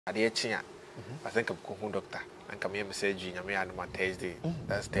Adechia. I think I'm going doctor. And come here message you me on Thursday.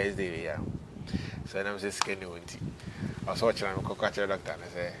 That's Thursday, yeah. So I'm just skinny with it. I was watching a cockatch doctor and I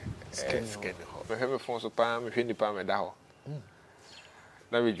say skinny. I have a phone so palm, if you palm a dow.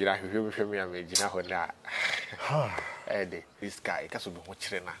 Now we did hear me and made you that. Eddie, this guy, Castle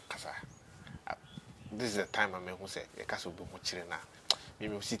Buchina, Casa. This is the time I may who say, a Castle Buchina.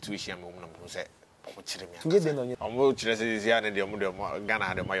 Maybe situation, who said. I'm more interested in the other Ghana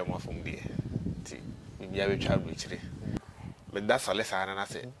had a mile from there. Maybe I will travel with it. But that's a lesson, and I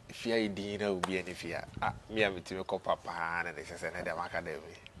said, if you didn't will be any fear. Me, I'm a papa, and they said, and the academy.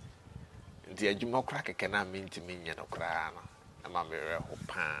 The Jumo cracker cannot mean to me, you know, crown. I'm a mirror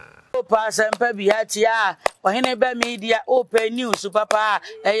of Pass and Pebiatia, Oheneba Media, open news, Papa,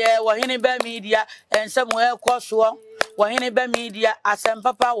 Oheneba Media, and somewhere crosswalk, Oheneba Media, as some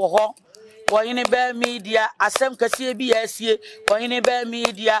Papa walk. Oheneba Media, asem kase BSC, Oheneba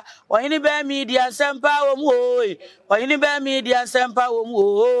Media, Oheneba Media, Sampa Omo, Oheneba Media, Sampa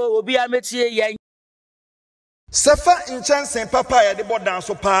Omo, Obi Ametie. Sefa inchansen papa ya de bodan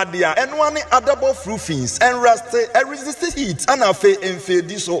so padia enwa ne adable fruitings and resist heat and afe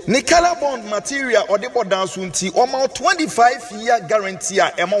enfedi so ne color bond material or de bodan so nti o ma 25-year guarantee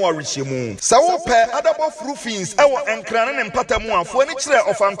a ema wa rehemu sa wo pe adable fruitings e wo enkrane ne mpatamu afo ani kire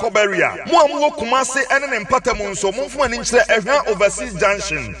of ankobaria mo amwo kumase ene ne mpatamu nso momfo ani kire ehwa overseas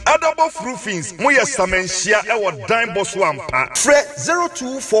junction adable fruitings mo ye samenhia e wo dan boso ampa fre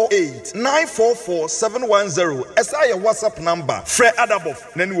 0248 944 710 Esa your WhatsApp number. Fred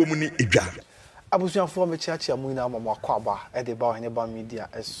Adabov, nani womuni idwa. Abusuafo me chiachia mu ina mama kwaba e de ba Oheneba Media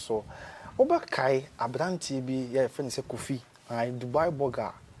eso. Obakai abranti bi ya friend se Kofi, ai Dubai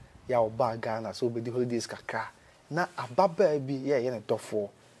Borga ya oba Ghana so be the holidays kakra. Na ababa bi ya ye ne dofo.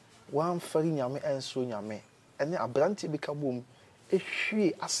 Wan fari nyame enso nyame. Ene abranti bi kabom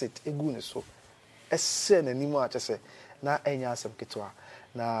ehwie asset egu ne so. Ese nanimu a chese na enya asem ketwa.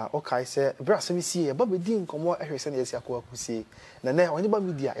 Na okay say bra sem sie e ba bedi nkomo ehwese na yesi akwa kusie na Oheneba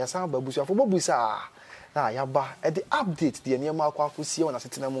Media ya san babusu afo babusa na ya ba e the update de niyama akwa kusie wona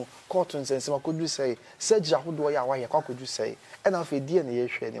setena mu court nsensem akodu say surgery ahodo ya wa ya akodu say e na afa die na ye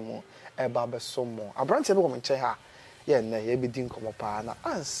hwe ne mu e ba besomo abrante be wo nche ha ye na ye bedi nkomo pa na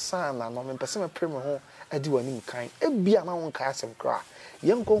ansa na no me pese me prem ho e di wani mkan e bia na won kai asem kra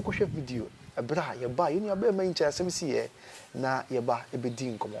ye nkonko hwe video e bra ye ba ye ni aba ma nche asem sie na yeba ebedi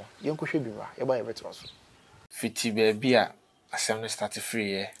nkomo yenkohwe bimra yeba yebeto so fiti baby a asem no start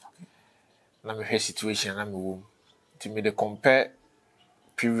free ye na me hwe situation na me wom ti me dey compare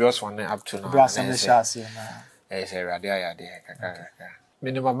previous one up to now bra asem shase na say radio ya de kaka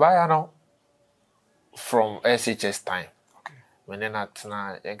minimum buy no from SHS time okay when not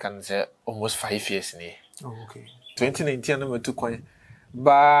na you can say almost 5 years ni okay 2019 na me to kwan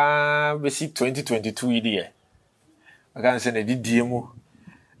ba besi 2022 idi I can't say the DM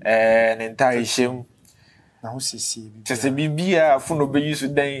and entire shame. Now, see, just a BB, full of use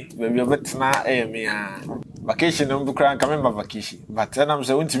today, baby, a better vacation on the crown, coming vacation. But then I'm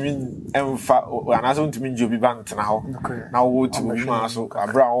so to mean, and I don't mean you be banked now. Now, what to Maso, a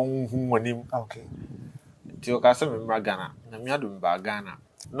brown woman. Okay. To your customer in Ghana, and I'm not Ghana.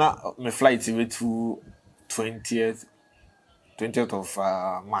 Now, my flight is to 20th of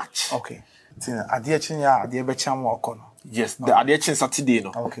March. Okay. Yes, the Adiachin Saturday,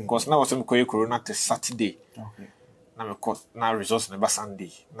 no. Okay. Because now was corona to Saturday. Okay. Now me cost now resource never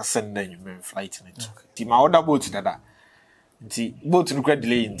Sunday. Na Sunday you may flight in it. Ti my other boat that. Ti boat no credit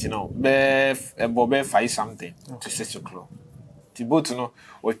delay you know. Be 5 something to 6 o'clock. Ti boat no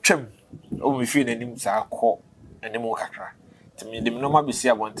o twem o me feel anim sa akọ anim kakra. Ti me dem normal be see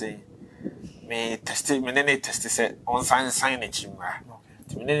abonten. Me test say on sign it chimra.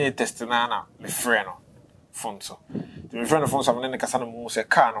 Ti me test na me friend no. Phone so. The friend of phone someone in the Casano Moon say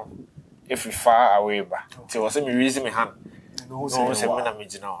car no if we far away back. Till was me raising my hand. No say when I'm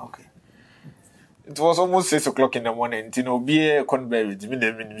now. Okay. It was almost 6 o'clock in the morning. Tino be a conberry,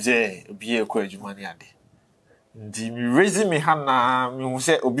 be a courage money at the raising my hand now, me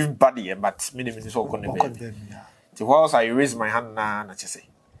say obi body, but many minutes all con the the whilst I raise my hand now, not say.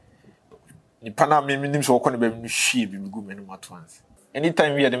 Nipana me minimum so con the baby she be good many at once.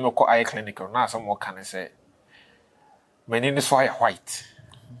 Anytime we had them call eye clinic or now some more can I say. My name is white.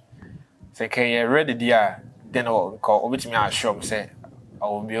 Say, can you ready, dear? Then I'll call over to me. I say I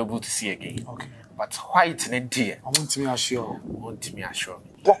will be able to see again. Okay. But white and dear. I want to me assure. Want me assure.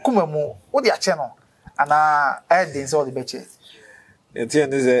 What come more? What the channel? And I add this all the betches. The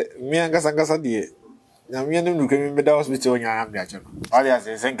thing is, me and Gasa dear. na me no nukwe me da hospital nya am ya che no all ya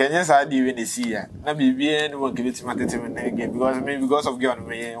say kenye sa di we ne see ya na bibie no won give it matete me na again because of girl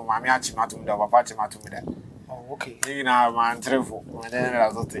me ma me achi matum da papa achi matum da oh okay you na man trefo me na na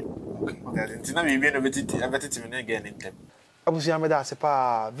zote okay ntina bibie no betiti me na again ntem abusia me da se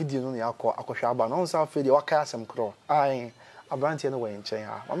pa video no ne akɔhwɛ aba no nsa fe de waka asɛm kro ai abrantie no wɔ nkyɛn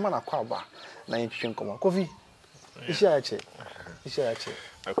ha mama na akɔ aba na yɛtwetwe nkɔmɔ kofi isi ache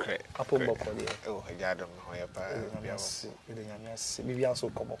okay apo mbɔkɔ de oh ya dom no ya pa bia wo de nyame ase bibia so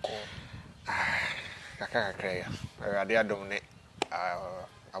kɔmɔkɔ kaka ya ade adom ne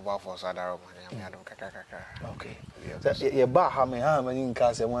abafo so adaro ma nyame adom kaka okay ye ba ha me ni nka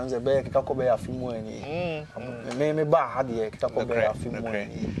sɛ wan sɛ be kaka kɔ be afimu ani me ba ha de kaka kɔ be afimu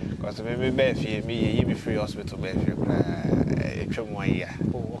ani because me be fie me ye be free hospital be fie twem wan ya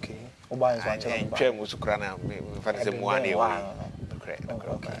oh okay o ba nso ankyɛ ba twem so kra na me fa de sɛ mu ade okay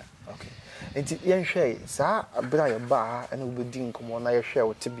enti yen hwɛ saa abra ye ba ha ɛna obedi nkɔmɔ na ye hwɛ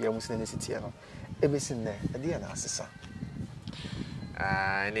o tibia mu sene sitie no ebesi nne ade ya na asesa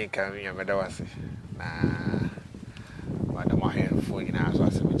ni kan ya meda wase na wada ma he fo nyina so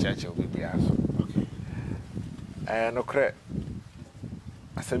asem chache obi aso no kre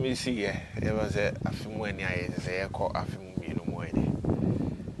asem isi ye e was afimu ani aye se ye ko afimu mienu mu ani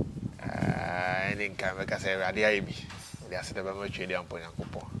ni kan me ka se ade aye bi de asede ba ma twe de ampo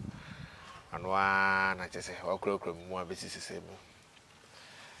nyankopɔ anwa na chese okrokro mu abesi sese mu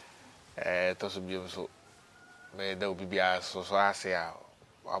to so biom so me da obi bia so ase a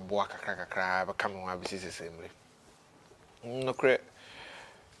aboa kakra ba kam ho abisi sesemre no kre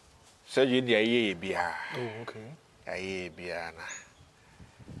so je dia ye bia oh okay aye bia na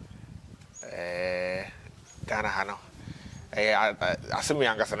Ghana hano asemi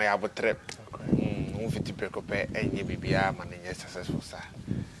angasa na ya botre un fiti prekope enye bibia ma ne successful sa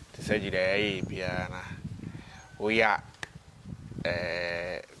te so je dia ye bia na oya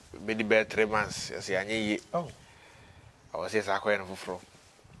bedi be 3 months asi anye yi oh awase sa akwa no foforo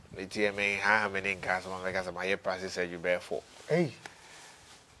eti me ha me ne nka so ma be ka sa ma ye pass say you be for hey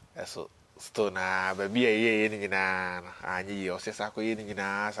eso stone na ba bia ye ni nyina anye yi o se sa akwa ye ni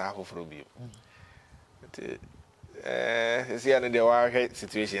nyina sa foforo bi eti esi ane de wa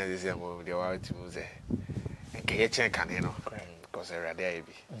situation esi am de wa ti mu ze nke ye chen kan no because ready ai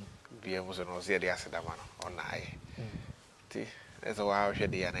bi bia mu so no se de aseda ma no ona ai ti eso wa hwe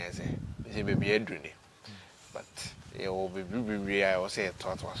de ya na ese se be bia adru ni but ye will be I was say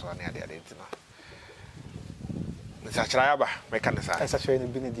thought was on the other dinner. Mr. Chiraba, make an aside. As a train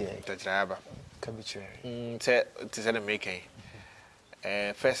in Benedict, the Chiraba can be true. To send a making.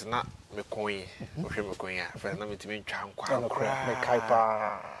 First, not McCoy, McCoy, first, not to me,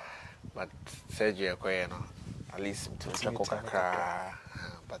 Kaipa, but said you at least to cry,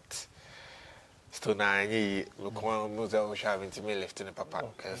 but still 9 years, McCoy was having to me left in the papa,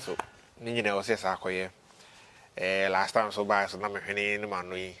 so Nina was says, last time so by so na me hwene ne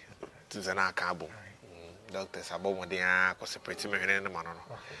manu yi to ze na aka abo doctors abo de a ko separate me hwene ne manu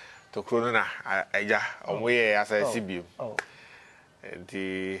no to kro no na aja omo ye asa sibiem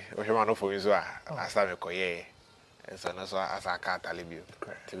di o hwema no fo nso a asa me koye so na so asa aka talibio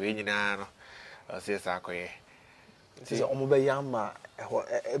to we nyina no o se sa koye ti omo be yama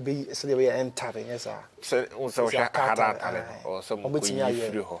be se de be enter yes a se o hwa hada tale o so mo ko yi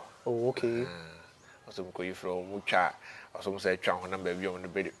firi ho oh okay so ko yi from mutwa so say twa ho number bi on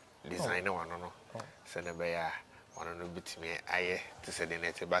the design no no se ne be ya ono no bitimi aye to say the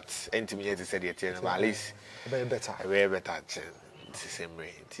net but entimi yet to say the but at least be better to same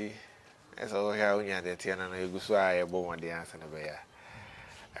way ti eso ya unya de tie na no eguso aye bo mo de ansa ne be ya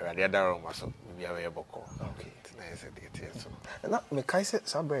awade adaro ma so bia we boko okay na say the tie so na me kai se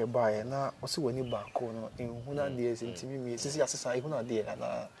sabre buy na o se wani ba ko no enhu na de sentimi mi sisi asesa ehun na de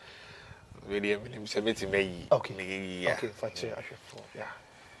na really I'm submitting me okay fache ashefo yeah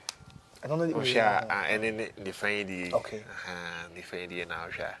I don't know the share and define the okay define the now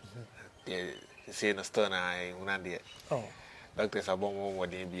share the say no stone I una de oh doctors abon mo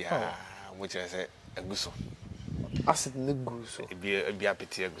de bia mo chere say aguso acid ne guso e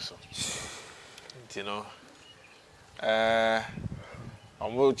apeti aguso you know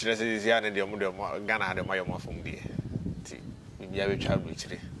omo chere say this ya ne de mo Ghana de mo from there ti bia be twa do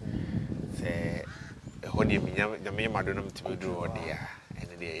chire se hodi nyame madonam tibedru hodi ya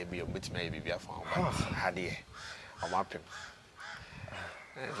ene de ye bi obetima ye bibia fa hade o mapem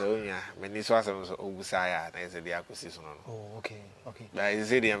so nya meni so asem so ogusa ya na ese de akosi so no oh okay ba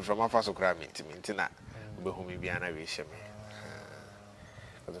ese de am from afaso kra minti na obehumi bia na we hye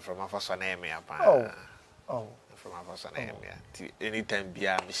me from afaso na me apa Oh. From our first name, yeah. Anytime be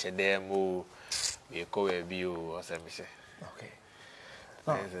a Michel Demo, be a cover view or some Michel. Okay.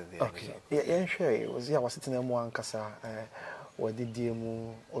 Okay. Yeah, sure. Was sitting in one casa, or the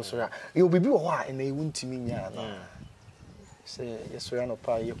demo, also. You'll be why, and they won't to me, say, yes, we are not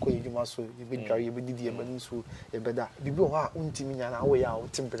pie, you call you must, you be carry, you be the evidence who a better. Be what, untiming an away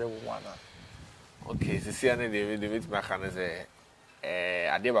out, temporary one. Okay, the Siena David Macan is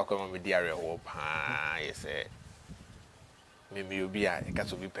a never come with the area of yes, maybe you'll be a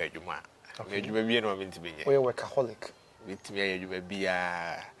cat of be paid you, okay, you may be no mean to be a workaholic. With me, you may be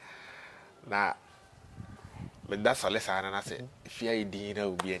a now, but that's a lesson, and I say, if you dinner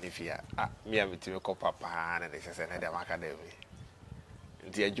will be any fear. Me, I'm to make up papa, and it's another academy.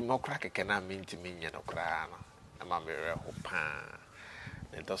 The Jumo cracker cannot mean to me, no crown. I'm a very pan.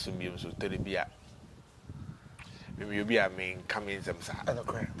 It doesn't be so to be a maybe you be a main coming some side. I don't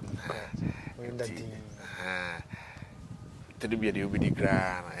care. To be a the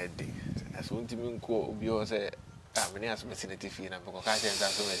grand, I did. As one to me, go, you say, I'm an ass vicinity fee, and I'm going to catch and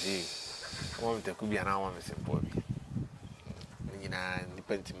so as you. One that could be an hour missing for me. You know,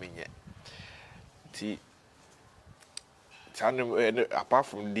 depend to me yet. See, apart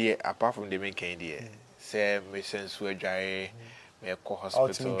from the main candy, say, my sense were dry, may call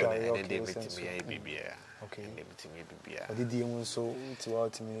hospital, and they meet me a baby. Okay, they meet me a baby. I did you so to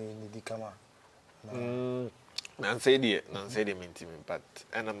out me, the camera. None say they mean to me, but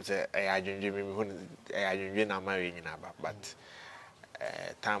and I'm say I didn't marry in but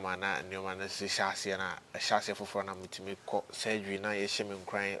time and new man is a chassis for fun to me surgery now. Yes, she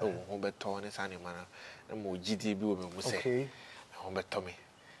crying. Oh, home but torn is animal and more GTB women will say, home but Tommy.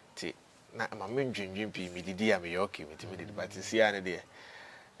 See, not my main dream, me the dear me okay with me, but see, I dear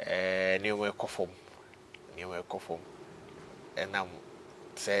new way coffin, and I'm.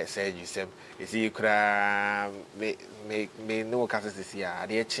 Said you said, you see, you could make no cases this year. I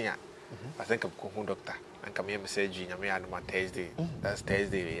think I'm going doctor. And come here, message you. I am on Thursday. That's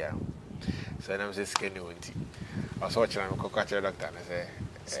Thursday, yeah. So I'm just scanning. I was watching a doctor and I say,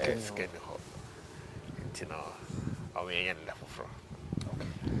 scanning hot. You know, I'm in the for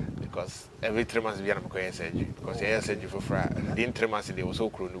because every 3 months we are going surgery. Because I said you for the 3 months they were so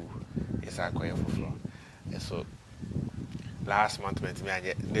cruel. Yes, I go for floor. So. Last month went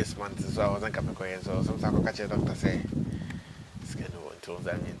me this month, so I wasn't coming quiet. So sometimes I catch a doctor say, "Skin until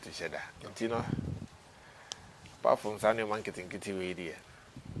that mean to share that." You know, apart from Sunday marketing, kitty way there,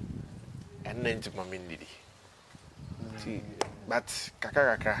 and then to my mindidi. See, but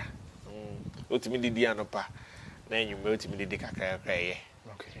kaka, ultimately the anopa, then you ultimately the kaka, okay,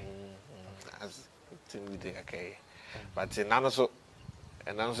 as ultimately the kaka, but none also.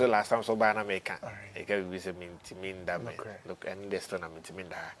 And also last time so by America, I gave you mean that look and this tournament to mean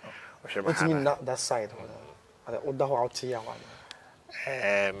that. What mean that side? What the out here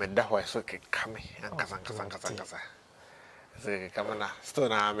one? That was okay coming and Kazan. Say, come on,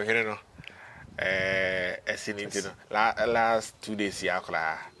 stone arm, you know. A scene last 2 days,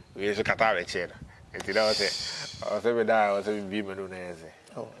 Yakla. We used to cut out a chair. And it was it. I was every day, I was a Bimanunese.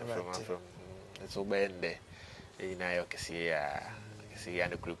 Oh, from it's so bad there. You know, see,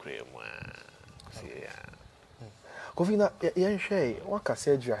 and the crew cream. See, Govina, young shay, what can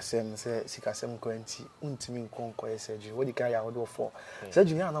say you are saying, say, Sikasem Quenty, Untimin Conquer surgery. What the guy I would do for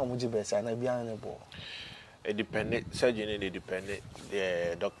surgery? I know much better, and I be unable. A dependent surgeon, a dependent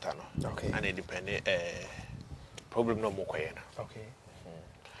doctor, okay, and a dependent problem no more. Okay,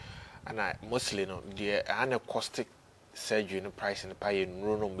 and I mostly know the anacaustic surgery in the price and the pay in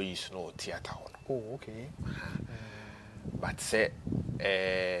no use no theatre. Oh, okay. But say,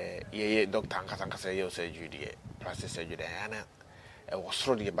 doctor Ankasanka say your surgery, plastic surgery, and I was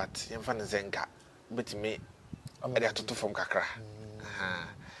sorry, but infant Zenka, but me, I had to from Kakra.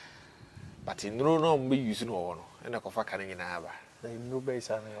 But in no be using all, and I could fuck in Abba. They no base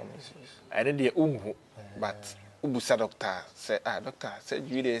and I didn't but Ubusa doctor said, doctor said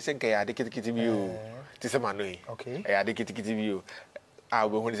you didn't think I had a kitty view. Tis a man, okay, I had a kitty view. I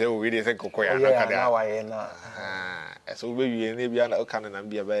will say, we didn't think now I am. So maybe maybe I can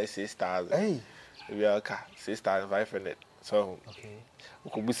be about 6 stars. Hey, we are 6 stars 500. So, okay,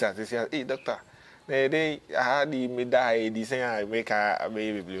 we could be satisfied. Hey, doctor, they had me die. They say I make a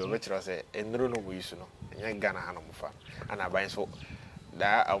baby, which I say, and no, we used to know. And I got a hand and I buy so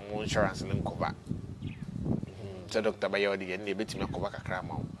that I'm insurance and cover. So, Doctor Bayodi and they bet me a cover a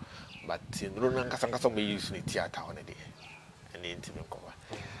cram out. But in Ronan Casanca, we use the theatre on a day. And the intimate cover.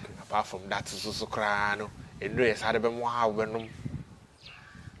 Apart from that, so crano, and dress had a been wow.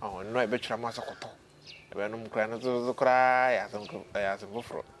 Oh, no, I bet you a massacre. When I'm crying, so cry as Uncle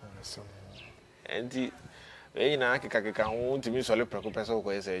for. And eh na keka ho ntimi so le preko pese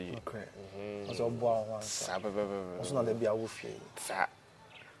ko yesa yi okay so bo wan sa so na le bia wo fie sa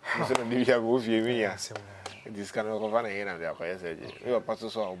so na bia wo fie mi ya this kind of fun here na bia ko yesa yi we paso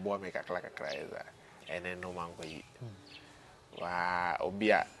so obo me kakla yesa ene no man ko yi wa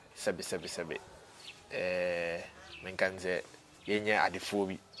obia sebe menkanze yenye adifo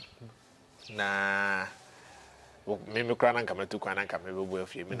bi na me kra na nkamatu kwa na nkame bebo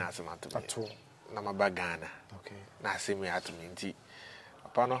afie me na asemato na maba Ghana okay na asemi atumi nti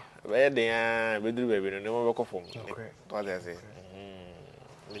papa no be de beduru be bi no ne mo be kofom to that say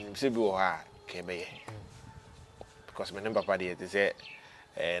me se bi wo ha ke be ye because me ne papa de te say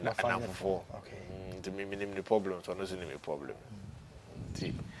na fofo okay nti me nim the problem so no so me problem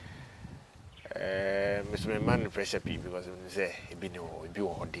nti Mr. Man pressure people because we say it be no it be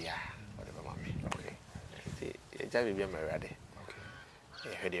what they are whatever mommy okay see just be my ready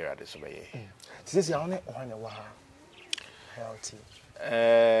okay heard you ready so be this is only one wa healthy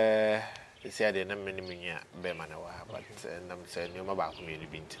say they na many me be man wa but nam say no ma ba ko me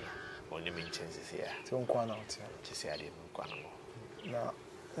bi ntina only me chances here so nkwa na oti just say they nkwa na mo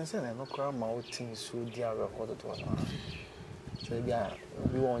na say na no kwa ma oti so dia record to na so yeah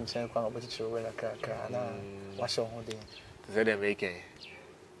we want to check on what you were like na wash your holding say they make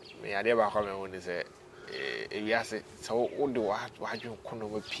me ade ba kwa me won say we are say so o de wa dwun kono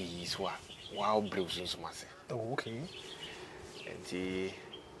ma peace wa blues so ma say oh okay enti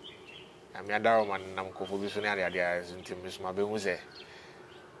ami adaro man nam ko fo bi so ne ade enti me so ma be hu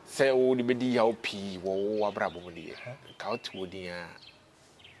say o de be di ya o pi wo abrabo mu di ka o ti wo di ya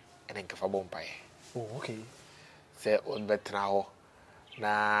enen ka fa bompa oh okay say on betra ho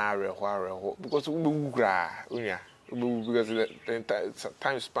na reho because we be gra unya because the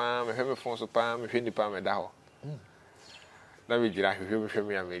time span me have phone so pan me hwe ni pa me da ho na me gira hwe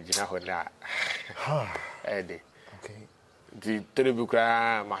me am gira ho na de okay di telebu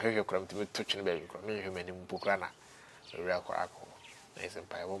gra ma hwe kra me touch ni be kra me hwe me ni mpu kra na re akwa akọ na ese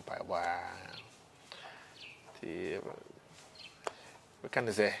pa ba ti we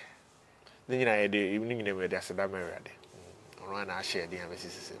can say the nyina de evening na me de aseda me ready ono na share de am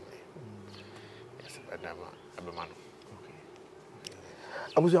sisi yes adama abemano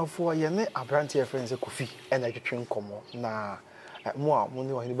abusuafo ye ne abrantie friends Kofi na twetwe nkomo na mo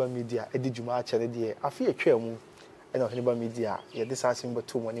ne Oheneba Media edi djuma a chere de afi atwa mu na Oheneba Media ye de sasim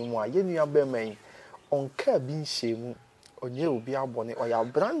beto mo ne mu a ye nua ba man onka bi nhye onye obi abone oya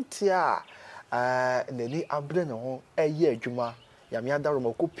abrantie a nani abre ne ho eye adwuma ya me adaro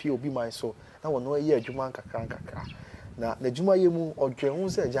makopi obi man so na wono eye adwuma nkakra na adwuma ye mu odwe hu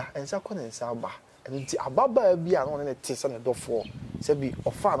se ja ensa kọ na ensa aba enti ababa bi a no ne te se ne dofo se bi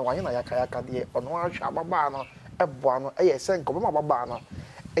ofa no wanye na yaka de ono ahwe ababa no ebo ano eye se nko ababa no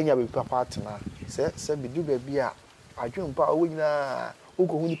enya be papa atena se bi du ba bi a adwumpa owo nyina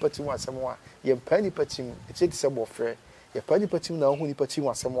ugo hu ni pati mu asem a ye mpa ni pati mu e se bofre ye pa ni pati mu na hu ni pati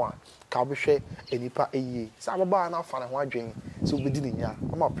mu asem a ka behwe enipa eye se ababa na afa ne ho adwen se obedi ni nya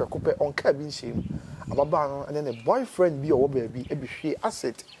ama prekope onka bi nhyem ababa no and then a boyfriend bi owo ba bi e behwe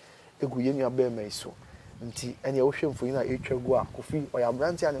asset egu ye nua ba mai so nti ene ye wo hwemfo yi na etwagu a Kofi oya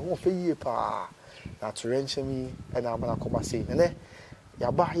brante ane ho fe yie pa na torenchemi ena amana koba sei ne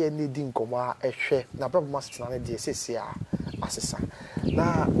ya ba ye ne di nkoma ehwe na braboma setena ne de sese a asesa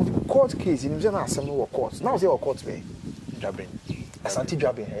na court case ni na asem no court na o say court be Jabin Asante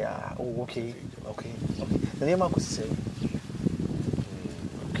Jabin ya oh okay na ne ma ko sese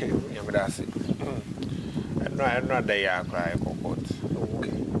okay ya me da se no da ya cry court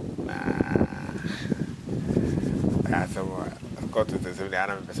okay so court to say the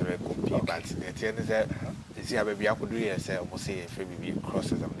anam person compete but the end is see how baby akodu here say almost say for baby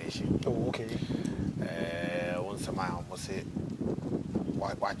cross examination oh okay once a mile almost say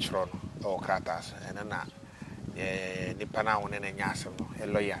watch run or kratas and na nipa na won na nya asem no a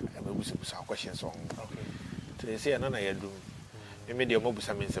lawyer e busa questions on okay to say na ya do me dey mo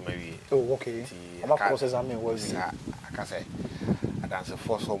busa me nsema wie oh okay ama cross examine was aka say adanse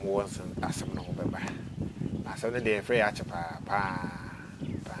force home once asem no beba asem dey free ache pa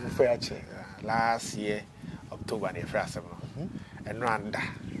free ache last year October dey free asem no and no anda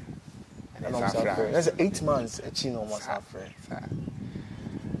and that's 8 months achi no almost after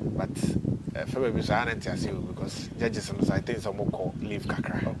but February so I because judges and I think some more leave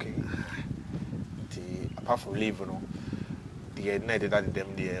kakra okay apart from leave no the night that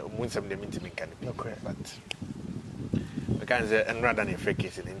them the most of them into me can be but because and rather than a fake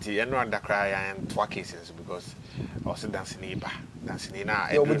case and rather cry and two cases because I was dancing in na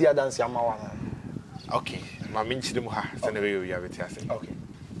you be there dance amawa okay my minchi dem ha so na we have it say okay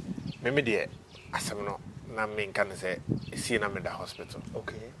me there asem no na me can say see na me the hospital.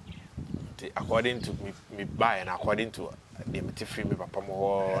 Okay. According to me buy and according to the me free me papa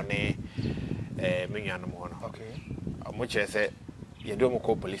mo ne me nua no mo no. Okay. Mo che say ye do mo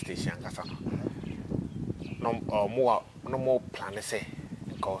call police station kasa no. No mo plan say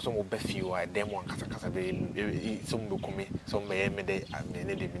because some be few I dem one kasa be some be come some be me de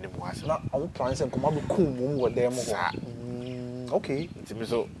ne de me mo ase. Na o plan say come be kum mo wo dem ho. Okay. Nti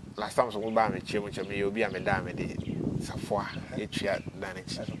so last time so mo ba me che me obi a me da me de safoa e tua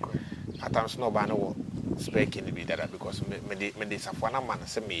danichi. At times no ba no speaking be that because me de safoa na man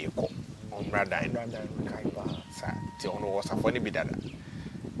say me ko on brother kai ba. Sa ti ono was safoa ni be that.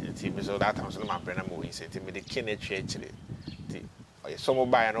 Nti me so that time so my brother mo we say ti me de kin e tua chire. Ti so mo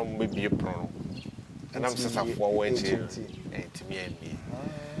ba no me be pro. And I'm safoa we chire. Nti me ami.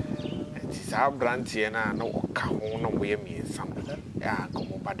 Nti sa brand here na ka ho no we mi sam. Ya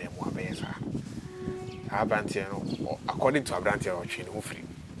komo ba dem wa be sa. Abrantia no according to Abrantia or Chin who free.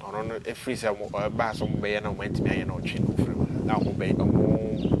 Or no a free some bass on bay and went to me and Chin who free. Now who bay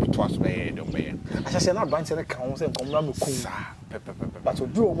twice bay don't bay. As I said, not Branch and accounts and come round the but to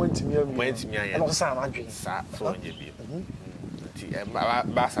do went to me and also I'm sat for you.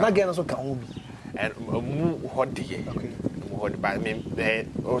 Bass again also can be. And what dear. What by me there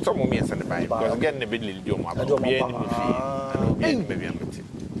or some moments and by because again the bit little dome. I don't be maybe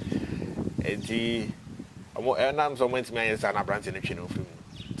I'm and I'm so went to me as an branch in the channel film.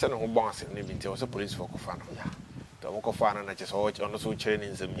 Send home boss and living till police for Kofano. The Mokofano and I just watch on the so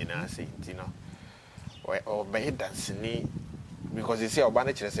training some, you know, or by dancing because you see our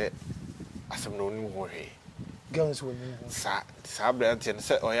banner said, as I'm no new worry. Girls will Sabrat and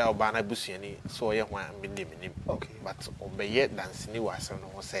said, oh, yeah, banner bussiani, so I want me. Okay, but obey yet dancing was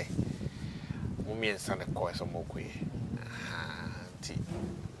no say. Mummy and son of course, or more queer.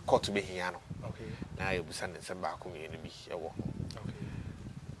 Caught to be here. Okay. Now you be sending some back community. Okay.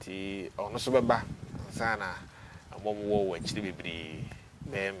 The on the back, Sana, and one more which the baby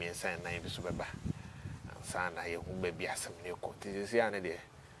bear me and sign nine to Baba. And Sana, you baby has some new coat. This is the other day.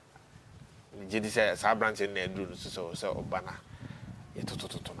 Jiddy says, I branch in there, do so banner. It to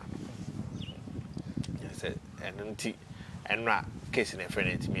yes, and rat case in a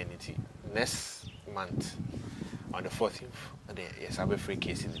friend community next month on the 14th. Yes, I have a free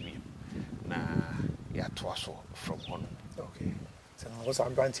case in the view. Na ya twaso from home. Okay. So now what's our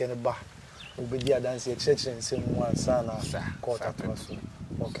branch in the bar? We'll be there dancing church and same one sana quarter twaso.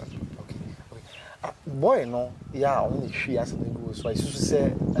 Okay. Boy no, yeah, only 3 years ago. So I used to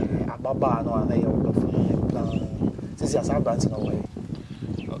say ababa no and I plan. This is our branch in a way.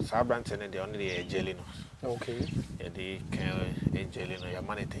 Our branch in the only jelly no. Okay. Yeah, the can jelly no your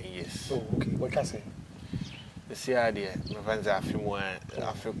money 10 years. Oh, okay. What can I say? See idea, my friends are few more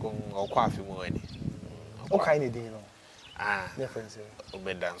African or quite few more. What kind of day, no? Difference.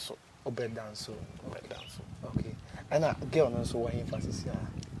 Obey dance. Okay. And I get on also what emphasis here.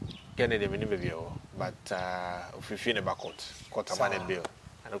 Kennedy, maybe, but if you feel about court a money bill,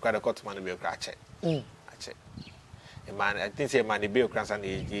 and look at the court money bill, I check. I check. A man, I think say money bill crans and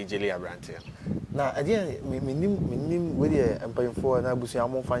the jelly a brand here. Now, again, me name with the empire for an abusive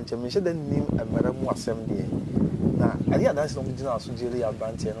among fine chairman, then name a madam was 70. Now, I did that's no dinner so jelly a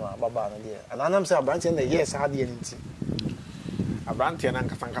brand here, Baba, and I'm saying a brand in the yes, I didn't. A brand here and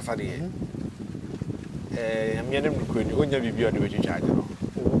Casancasadi. I'm getting recruited, you only be on the way to charge.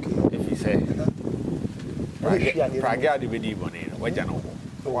 Okay, if you say, Praga, the video money, what you know,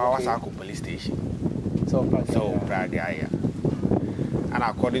 was our police station. So, Praga, and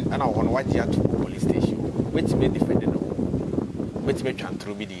according, and I want what you have to police station, which may defend it, which may try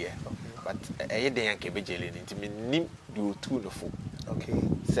to be there. But a day and keep jailing into me, name do 2 no fool. Okay,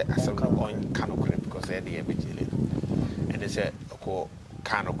 say as a on canoe because they are be jailing. And they said, oh,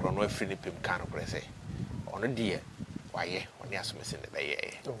 canoe crown, no free pim canoe press. On a dear, why, when you ask me, send it by ye.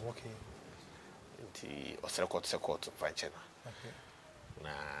 Oh, okay. The Osaka Court of Fine China.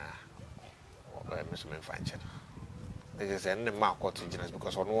 Nah, Miss Fine China. They just end the mark of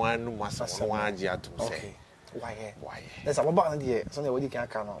because on one must one year to say. Why? There's a about here. Sunday, what you can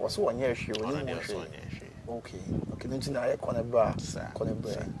count was 1 year. She was okay. Don't you know I corner bra? Corner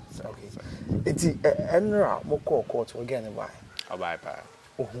bra. Okay. It's Enra Moko court again. Why? A bye.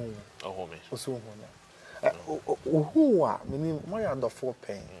 Oh, home. Who are meaning more under 4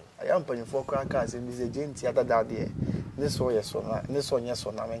 pen. I am paying 4 crackers and Miss Agent other day. This way, yes, or this one, yes,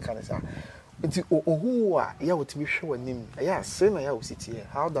 or no, man can say. It's who are you to be sure name. Yes, same I will sit here.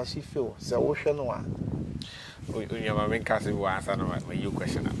 How does she feel? So, ocean one. You have a main castle who answer when you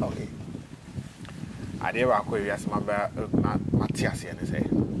question. Okay. I never acquire as my Matthias and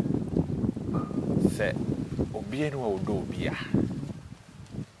say, obi enu wo do obi a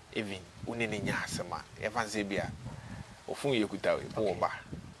even uni ne nya asema evanse bia ofun yekuta we bo ba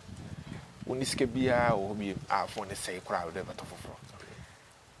uni sike bia o bi a fon ne sei kura o de beto foforo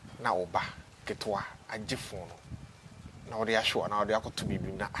na oba ketwa agifon no na o de ahwo na o de akoto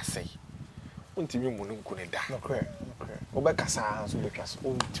bibim na asei untimi mu no nku ne da okay oba kasa so betwa so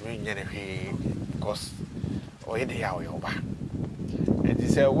untimi nya ne hwe because o ye de ya o yoba e di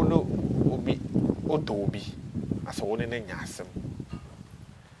se wo no obi odo obi asa wo ne nya asem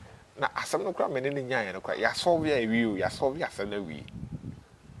na asem no kura me ne nya ya no kura ya solve ya wi ya solve asem na wi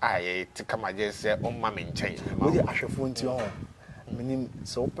aye tikama je se o ma me nchen wo di ahwefo nti ho menim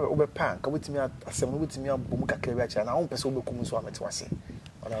so obe pan ka wetimi asem no wetimi abom kakra bi acha na wo pese obekum so amete wase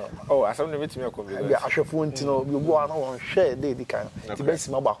oh asem no wetimi akom bi ya ahwefo nti no bi obo ana won hwe dey di kan ti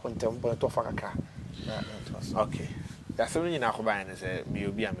besi ma ba kontem bo to fa kakra na okay ya asem ni na ko ba ne se mi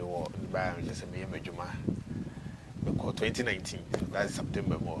obi a me wo ba me se me ye madwuma me ko 2019 that's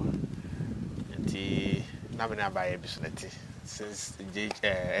September more nti na me na ba ye bisunati since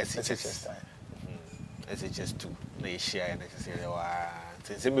SHS time SHS2 na ye share na se wa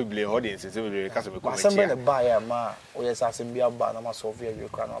since me ble audience since me ble ka so me comment asem na ba ya ma o yes asem bia ba na ma solve ya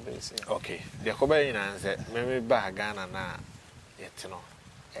kwa na be say okay de ko ba yin anse me ba Ghana na yet no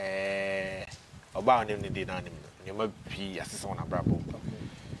oba onim ni di na nim ni ma pi asese wona brabo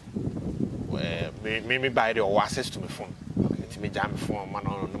me buy the access to my phone it me jam phone man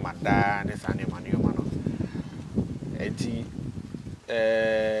no ma da ne sa ne ma no enti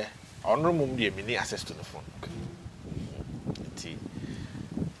onro mum de me ni access to the phone enti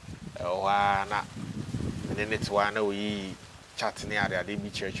wa na me ne twa na we chat ne area de bi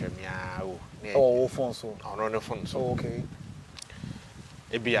church me a o oh phone so onro ne phone so okay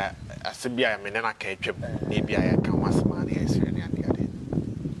ebia asebia me na ka atwam na ebia ya ka wasma na esre ne ade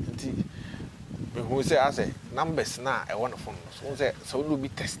nti me hu se ase numbers na e won phone so se so do be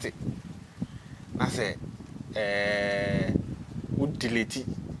tested na se wo delete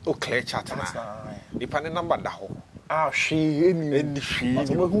o clear chat na ipa ne number da ho hwe eni hwe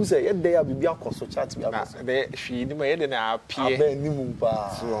so me hu se ye dey bibia akoso chat bia akoso de hwe ni ma ye de na apie aba ni mu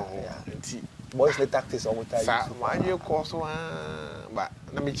pa so nti boys le tactics all the time sa ma je ko so ba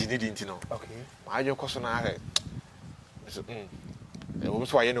na me jini di nti no okay ma je ko so na he so we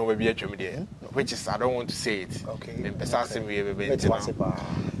so aye no ba bi atwam de which is I don't want to say it okay me pesa se me be nti no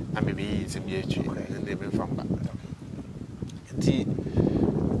na me bi se bi atwi and me from ba nti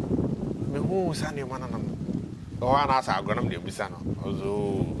me hu sa ne mana na o ana sa agronam de bisa no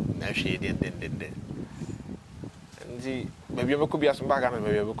ozo na hwe de nti maybe me could be as back and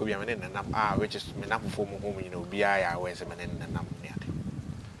maybe could be a nam which is me nam for home you know be I always a man nam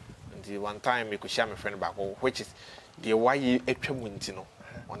until one time me could share my friend back which is the why you etwamunti no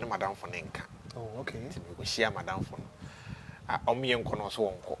on madam for nenka oh okay me could share madam for me enko so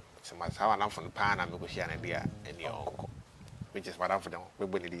onko se ma sa madam for pa na me could share na dia any onko which is madam for them we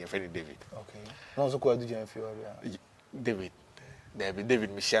boni the friend David okay no so ko do you feel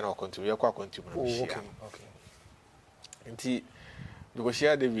David me share no continue kwa continue oh okay nti because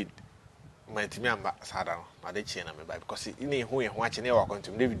share David might me amba sada no na de chie na me ba because ine hu ye ho ache na wa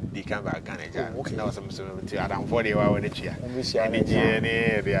kontum David di kan ba Ghana ja na was some nti adam for the wa we de chia ni je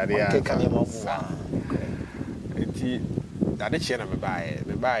ne de ade ya nti da de chie na me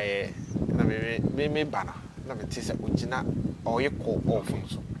ba ye na me ba na me ti se ugina oye ko ofun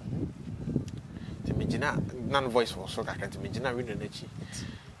so ti me gina nan voice was so kakati me gina window na chi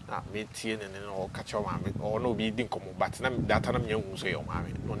me tie ne no catch your mama or no be din komo but na data na me hu so your mama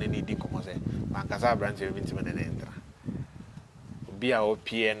no ne ni din komo say bankaza branch event me ne entra obi a o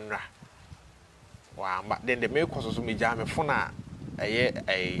pn ra wa ma then the me koso so me ja me phone a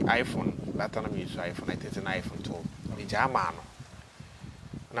iPhone data na me use iPhone I think an iPhone 12 me ja ma no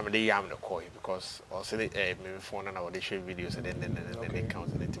na me dey yam the call because also me phone na we dey share videos and then count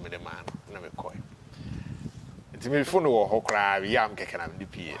and me the man na me call ti me phone wo ho kra yam keke na me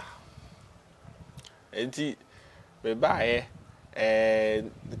pie enti me ba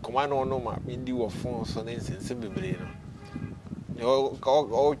command no ma me ndi wo phone so na nsense bebre no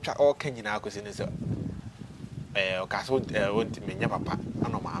o kanyina akosi ne so o ka so wonti me nya papa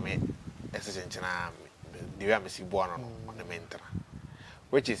ano ma me esese nchina de we amesi bo ano no me ntra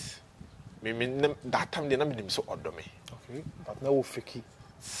which is me that time de na me dim so odo me okay but na wo feki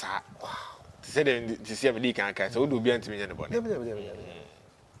sa said to see me can so do be antimi nyane bone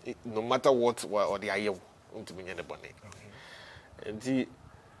no matter what or the aye antimi nyane bone enti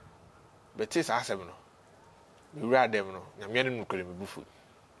betis asem no me wura dem no na me no kure me bufu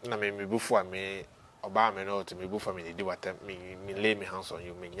na me bufu a me oba me no to me bufu me di water me lay me hands on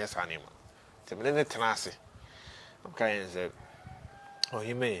you me yes anima te me ne tenase Okay, said, oh,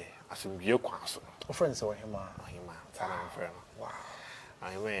 he may assume your counsel. A friend saw him. Wow.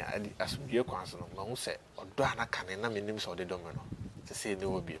 I may assume your counsel. No, said, or Dana can and I'm in him so the domino to say no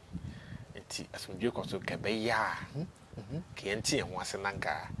will be. And assume your counsel can be ya. Can't and once an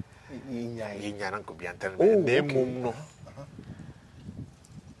anchor. In uncle be and tell me, no.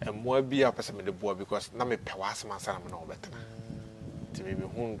 And more be up as I'm in the boy because now me pawas my son no better. To me,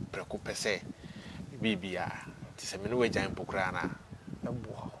 whom preocupe say, Bibia, tis a minute giant pocrana.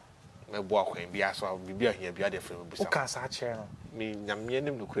 My boy can be as well be here, be other friend. Can't channel. Me, I'm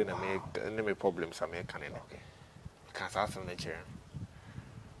meaning to create a problems I make canning. Can't ask on the chair.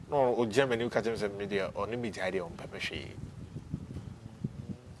 No, Germany catch him media or image idea on pepper shade.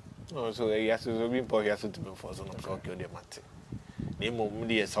 No, so he has to be important to be for some of your matter. Name of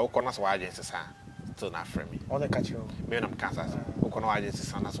media so corners why agencies are still not for me. On the catch you. Men of Kansas, who can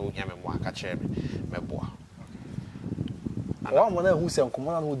agencies and so him and one catch me, my boy. One man who said, come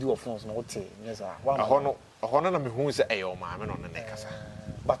on, who do a phones, no tea. Yes, a honor of me who is a man on the neck.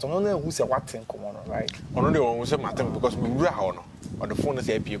 But on who said what thing come on, right? Only one who said matter because we were honor, or the phone is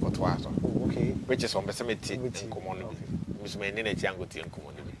a people to us. Okay, which is on the cemetery with common. Miss Manin and Yango and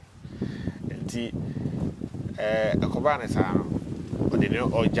common. And the Cobanas are.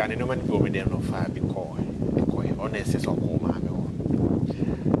 Or Johnny no man go with them no fire be called honest or coma.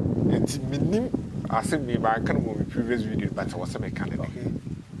 It's minim. I said me by kind of previous video, but I was a mechanic.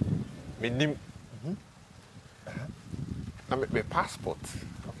 Minim. I make my passport.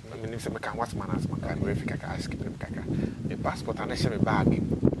 I mean, if I can watch my ass, my car, if I can ask him, my passport and I share my bag.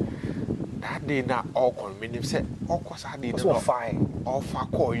 That day now, all call me, say, all course I did not fine. All for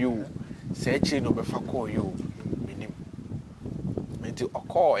call you. Say, chain over for call you. To a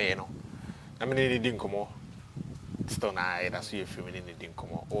call, you know. I mean, it didn't come on. Still, I that's you few minutes didn't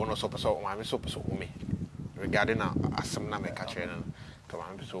come on. Oh, no, so I'm so me. Regarding some name catcher and to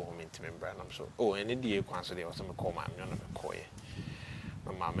I'm so home into member and I'm so. Oh, and in the year, there was some call my name of call.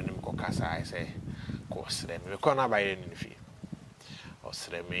 My mamma and Cocasa, I say, course, them, we can't buy any fee. Or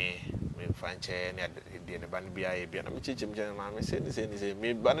say me French and the band be I be a teaching gentleman. Said the same,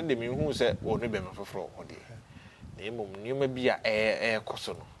 me, but the me who said, oh, never for fraud. You may be a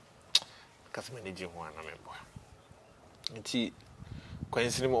cosono. Because managing one, I remember. See,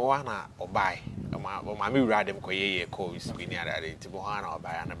 coincident one or buy. Or my mirror, them coye, coys, we near that to Bohana or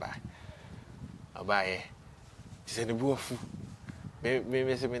buy and buy. I'll buy. It's in the booth.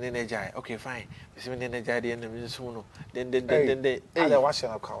 Maybe some in a okay, fine. Some in a giant and soon. Then they wash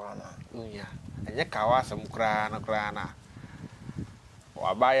your Kawana. Yeah, and your Kawa some crana.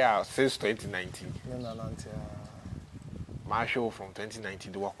 Or buy out since 2019. My show from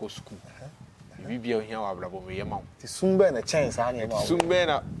 2019 to Wako School. We be here, our brother, me amount. It's soon been a chance, soon been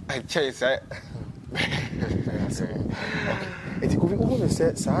a chance. It could be only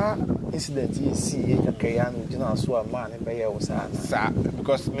said, sir, incident you see, a Ghanaian, do not swear man and bear was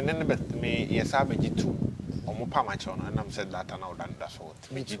because me, yes, I be too. Or Pamachon, and I'm said that I know that's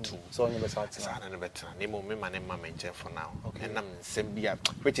what me too. So you better and better. Name of me, my name, for now. Okay, and I'm Sembia,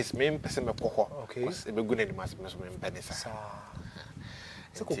 which is main person of Coho. Okay, it's a good name, must be pennies.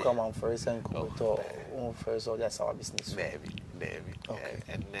 So come on first and go first, or that's our business. Baby. Okay,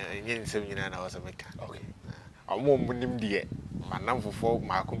 and in 79 hours of make. Okay, I'm more money, dear. My number for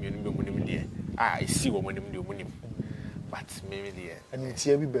my community, dear. I see what money do, but maybe dear. And it's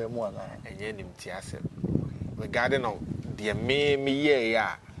here be bear more, and yet him tears. Regarding the me,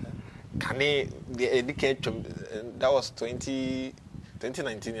 yeah, can the education that was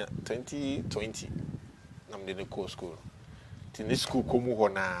 2019, 2020. I'm in the core school. In this school, come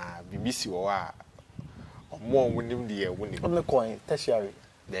on, BBC or more winning the winning. On the coin, tertiary.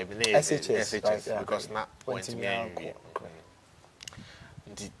 They've been SHS, because not went to me.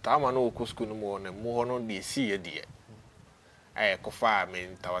 The time I know school no more, and more on the sea, dear. I could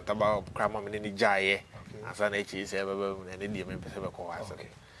mean, Tawataba, Crammer, and any jay. As an H.S. ever and Indian members ever call us.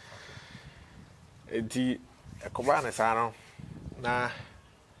 The Cobana Sano now,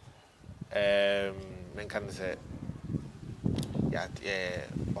 men can say,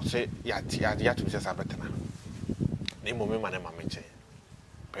 or say, yet to Mrs. Abertana. Name of me, my name, I mention.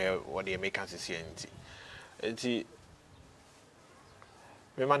 Pray what the Americans is here. The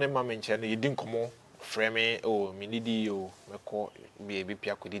my name, I mention, you didn't come on, frame, oh, Minidi, oh, me call me a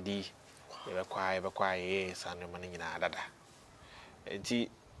bipia could be. Ever quiet, yes, and money in another. And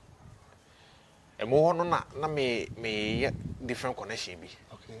a more no me different connection be.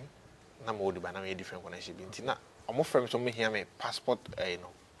 Okay. No more than a different connection be. Tina, I'm more from some here, me passport,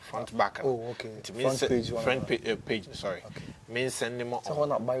 front back. Oh, okay. Front page, sorry. Okay. Means send them on. So,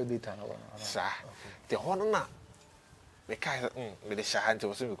 not bio data, sir. The honor me kai me de shaha nti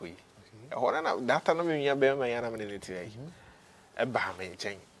wo so me koyi e ho na data no me nua be ma ya na me ne ti ai e ba me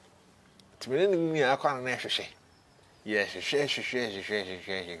nchen ti me ne nua akwa na hwehwe ye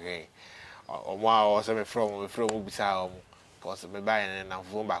hwehwe omo a o se me from bisa o cause me buy na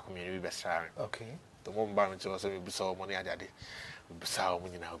phone back me bi besare okay to mo mba me ti o se me bisa o mo ne ajade bisa o mo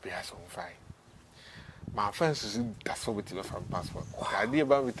nyina obi aso fine my friends is that's what we tell from passport the idea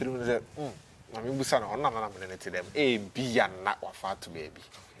about me tell me say na me bisa na ona na me ne ti dem e bia na wafa to baby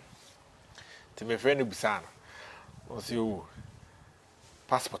ti me friend bisa na o se o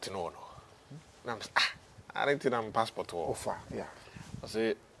passport no na I don't think I'm passport offer yeah o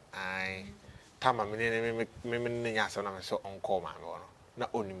se ai tama me ne nya so na me so on call ma no na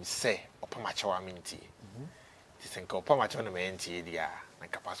onim se opamache wa minti ti senka opamache na me nti dia na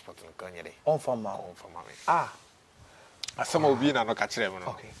ka passport no kan yede on form me asama obi na no ka kire me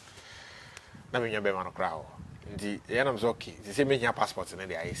no okay na me nya be ma no kra ho ndi ye na me so okay ti se me nya passport na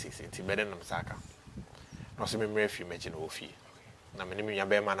dia ICC nti be de na me saka no se me mre fi me chi no ofi na me nya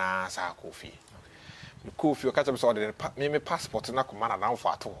be ma na sa ka ofi me ko ofi o ka tell me so de me passport na ko ma na na fo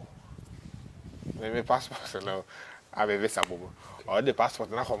ato me passport no abebe sabobo o de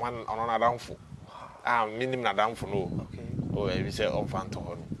passport na ko man ono na danfo minim na danfo no okay o e say on fan to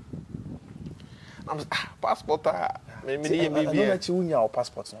ho no passport me dey bibi na chi unya o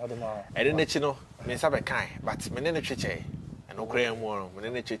passport no de ma e de na chi no me sabe kan but me ne twetche e no kra mu no me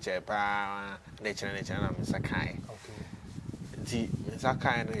ne twetche pa na chi na me sa kan okay di me sa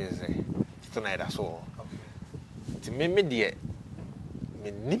kan no yeze to na da so okay ti me dey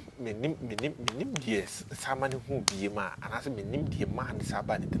menim yes samani hu bi ma anase menim die ma ni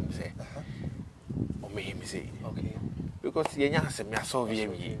saba ni dem say o me him say okay because yenya asem ya so wie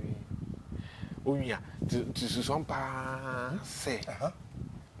wie onya to so pa say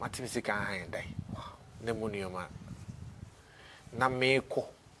matim sika han dai ne monio ma na me ko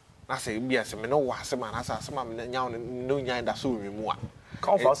na say bi asem no wa asem na asem ma nya no nya da so wi mu a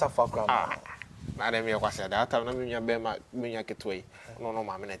come for us for grandma na dem ye kwase da ta na me nya be ma me nya ketoi no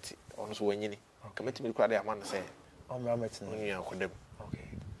ma meneti ono so wanyini kameti mi kwade amana say o me ameti no nya ko dem okay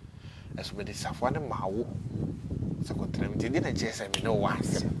eso be disafo ne mawo se ko trem ti na chese me no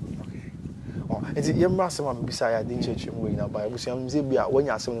was okay oh enti yemra se ma bisa ya din cheche mu ina ba ebusia mze bia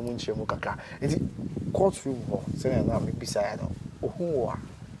wanya asem ne mu nchire mu kakra enti courtroom ho se na me bisa ya no ohu wa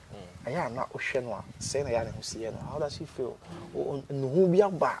aya na ohwe no a se na ya ne husie no how does she feel no hu bia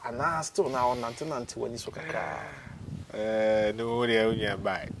ba ana still na on nante wani so kakra no they only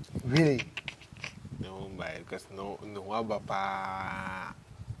buy really no buy because no abapa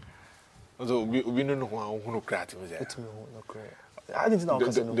so we no hu create me say no create I didn't know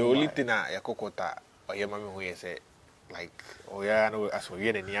the only thing ya kokota oyema me hu say like oya no aso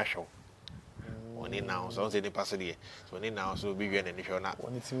ye na ni ahwo oni now so say ni paso die so ni now so bi ye na ni hwo na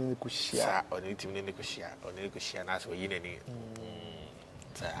oni timi ni kushia oni kushia na so yi na ni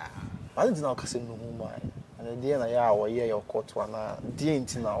I didn't know kase no hu mai and the na ya wo ye your court wana die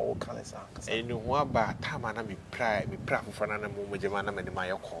ntina wo kanisa enu hu aba tama na me pra fofo na mo mogema na me ma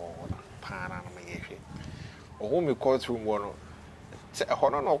ye ko pa na me ye hwe oho me courtroom wo no se ho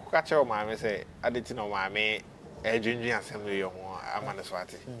no ko ka che o ma me se adeti na o ma me ejunjun asem ye ho ama ne so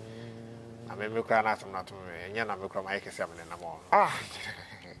ate me kra na asem na to me nya na me kra ma ye kese am ne na mo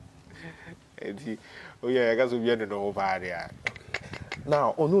edi o ye ga so bi ne no ba dia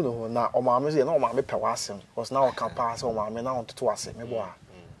now onu no na o ma me say na o ma me pe wasem because now o kan pass o ma me na on to asem me bo a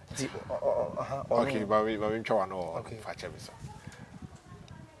di okay ba we twa no fa che me so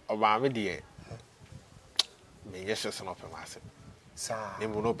o ma me die me yes so no pe wasem sa ne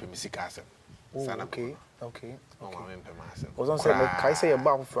mo no pe me sika asem sana okay o ma me pe wasem o zon say me kai say e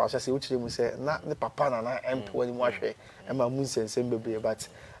ba for asha say uchire mu say na ne papa na empo ani mu ahwe e ma mu nsensem bebre but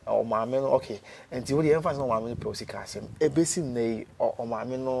o maame no okay enti wo dey emphasis on maame no prosika asem ebesi nei o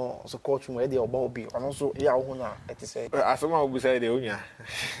maame no so courtroom e dey oba obi ono so ya wo na eti say asem a obi say dey onya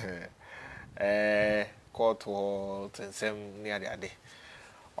court ho tensem ni ade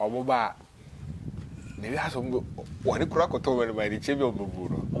oboba ne bi aso woni kura koto we ba di chebi obubu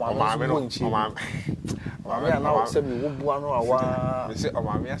no o maame no maame na o se mi wo bua no awa me say o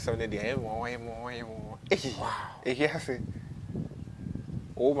maame asem ne dey mo ehi hase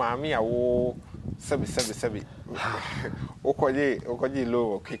o maami a wo sebi o koje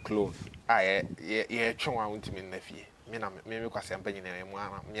low quick loan a ye twon a untimi na fie me kwase ampanyi na mu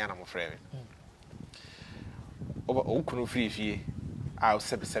ana mo frɛ me o kunu fie a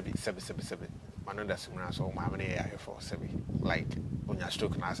sebi manu da simuna so maami ne ya for sebi like onya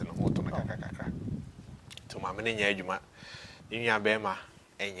stroke na ase no ho to na kakaka to maami ne nya adwuma nya be ma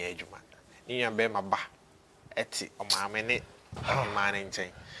enya adwuma nya be ma ba eti o maame ne ma ne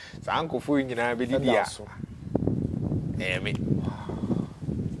nchen sa ankofo nyina be dia me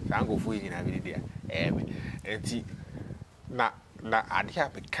sa ankofo nyina be dia me enti na ade a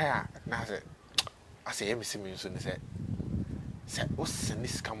be kai na se ase yemi simi nso ne se o sene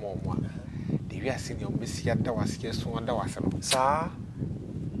ska mo mo de wi ase ne o mesi ada wase so ada wase no sa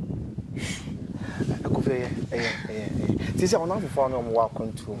akofie tisi ona fofo na mo wa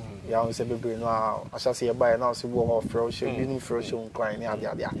kontu ya on se bebre no asase ye bae na so bo ho frosh bi no frosh on kwan ne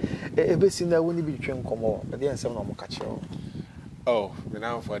ade ebesi na woni bi twen komo de ensem na mo ka che oh the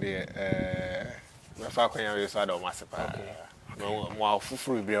now for the me fa kwanya we so ada o mase pa mo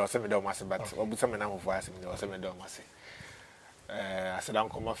afufuru bi o se me da o mase but obusa me na mo fo ase me o se me da o mase asedan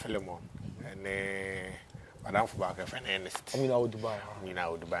komo filemo ne madam for back friend Ernest amina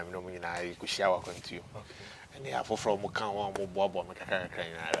Dubai me no nyina ku share wa kontu and ya for mo kan wa mo bobo me kakaka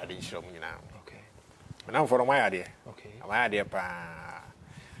na ade nshiro mo nyina okay madam for my ade okay my ade pa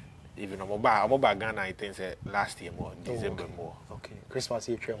even no mo ba Ghana I think say last year more December more okay Christmas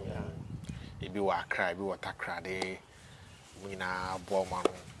year twem ya e bi wa cry bi water cry de mo nyina bo ma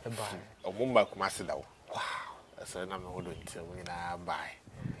no e ba o mo ba kuma se da wow so na me hodo nti mo nyina bai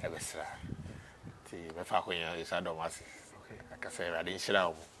e be sra ti me fa kwanya isa do mase okay aka say ade nshira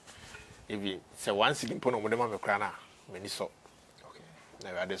o ebi se once bi mpo no mo de ma me kra na me ni so okay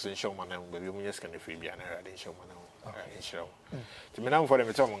na ade so nshow ma na mo bi mo nyeska na free bia na ade nshow ma na nshira o ti me na mo for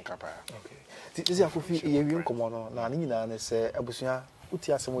me to mo nkapa okay ti akofi ye wi nkomo no na ni nyina ne se abusua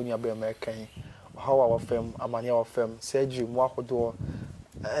uti asem oni aba ma kan how our fam amani our fam surgery mu akodo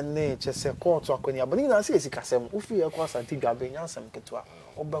ene chese court akoni abani na se esikasem ufi e kwa santi dwabe nyansem ketwa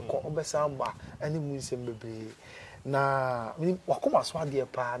obekọ obesamba ene mu nsem bebre na mini wakoma so ade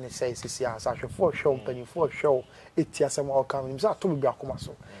pa ne se sisi asa hwefo show panifo show eti asem akam ni msa to bebre akoma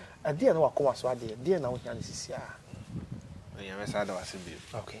so ade na wakoma so ade de na wohia ne sisi a ya me sa da wase bi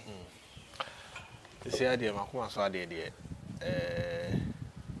okay sisi ade makoma so ade de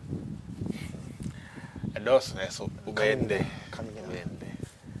dos na so ubende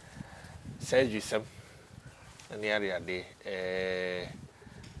surgery sem ani area de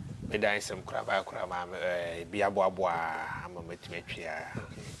medan sem kura ma bia boaboa ama metimetwia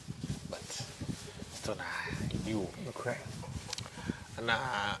but still na you okay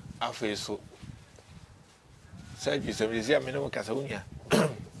na afi so surgery sem dizia me no kasa unia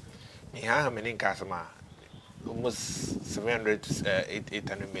ni ha me nin kasa ma almost 700 to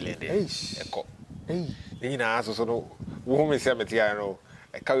 800 million de eko ni na aso so no wo me se metia no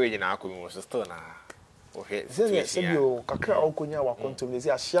e ka we nyina akomi so still na o he se bio kakra okonya wa kontom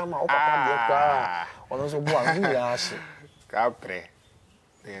lezi ahia ma o papa de kwa ono so bo a ni ya ahye ka pre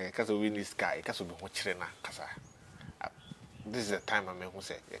ka so win sky ka so be ho kire na kasa this is the time I who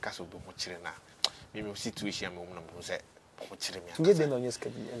say e ka so be ho kire na me situation me mo na say ho kire me nge de no nyeska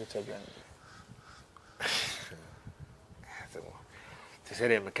bi ene tabian se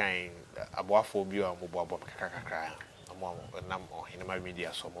sere me kan aboafo bi o mo boabo kakakakra mo nam Oheneba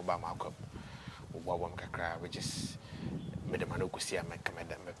Media so mo ba makom mo boabo kakra which is me de mano kusia me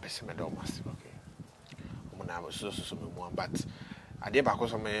kameda me pese me do mas okay mo na so me mo but ade ba ko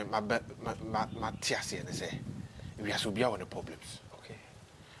so me ma tiase ne say we aso bia won problems okay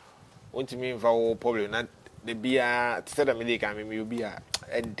won't me va problem na de bia se da me de kan me obi a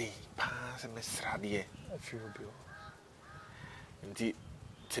ede pa se me srade afio bio nti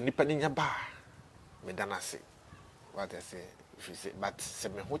tinipa ni nyaba me danase what I say if you say but se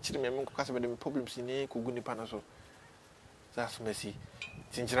me ho chiri me nko kasa be me problems ni ko gu nipa na so that's mercy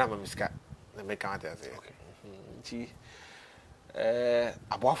tinjira ma miska na me kan ata say okay nti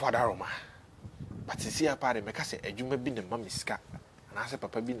abo afada roma but see apart me kasa adwuma bi ne ma miska na se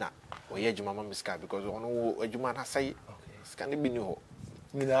papa bi na o ye adwuma ma miska because ono adwuma na sai ska ne bi ni ho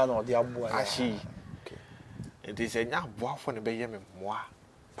mi na no de abo ashi nti se nya abo afo ne be ye me moa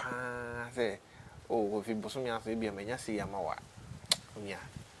pa se oh fi bosom ya se bia manya se ya mawa nya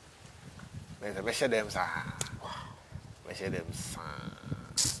me be shedem sa me shedem sa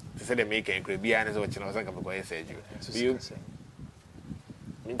se de make en bia ne so china so ka be ko yese ju bi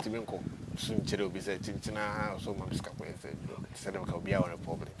minti minko sun chire obi se chinchina so ma biska ko yese se de ka bia won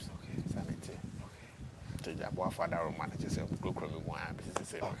problems okay sanity okay to ja bo afa da ro manage se kokro me mo a bi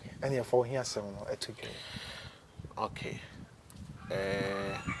se okay any of all here some no etuge okay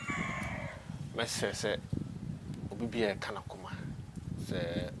mesese obi bia kana koma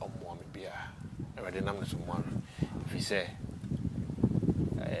se omo me bia e nam ne so mo if you say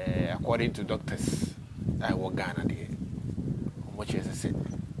according to doctors I work Ghana de omo chese se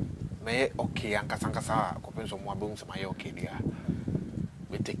me okay ankasa ko penso mo abom se my okay dia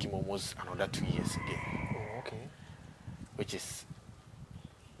we take him almost another 2 years again which is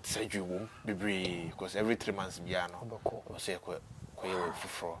surgery womb because every 3 months biano or say for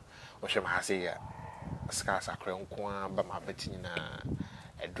or she has a scarce a crown but my betting a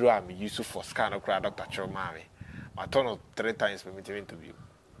drum used for scan of crowd Dr. Chomami. My tunnel 3 times for me to interview.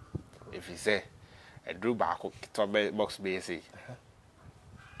 If he say a drew back to box BC,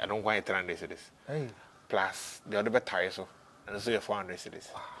 I don't want to this plus the other tires and so 400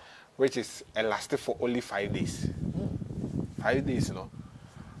 cities, which is elastic for only 5 days. 5 days, you know.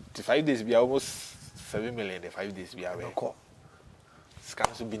 The 5 days be almost 7 million. The 5 days be away.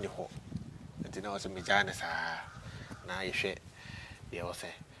 Scans will be in the home. And then I was a Mijanes. Now you share. They all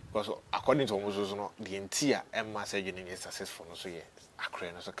say because according to almost the entire Emma surgery is successful. So yes, I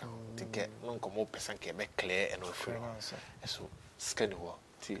create no account to get non come person can be clear and all free. So scan what.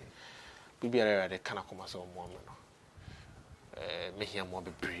 See, we be able to kind of come as a woman. Me here more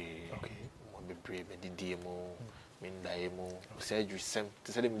be brave. Okay. More be brave. Me the demo. Mindaimo, surgery,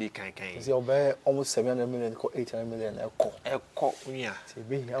 to say them big kind. Is your almost 700 million, 800 million? A cock, yeah,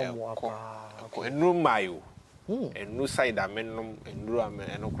 and no mayo, and no side amenum, and drum,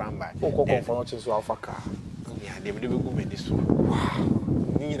 and no cram by. Oh, for not to Alpha car. Yeah, they will go with this one. Wow,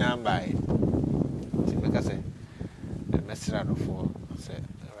 Nina by. Like I said, the message out of 4 said,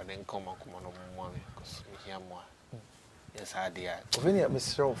 then come on, because we hear more. Yes, I did. When you have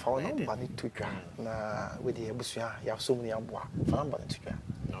Mr. Found nobody to try with the Busia, you have so many abois, found by to try.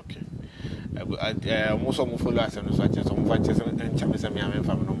 Okay. Most of my followers and such as some watches and chapters and young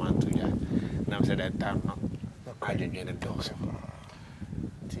from no man to ya. Now said that time, no, I didn't get a dog.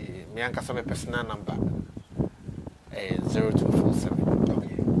 The Mianca some personal number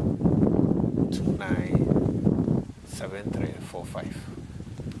 0247 297345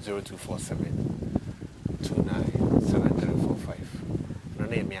 0247 297345. No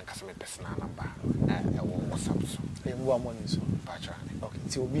name me and customer personal number. I will WhatsApp so. In 1 morning so. Okay.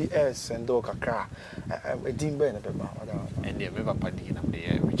 It will be S and Doka car. A dim ben and the member party in the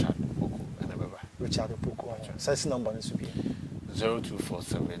Richard Boko and a member. Richard Boko. Size number is to be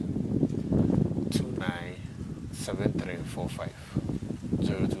 0247 297345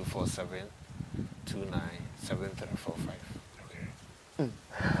 0247 297345.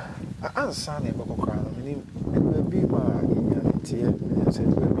 Answer ne boko kra no menim be ma ntie se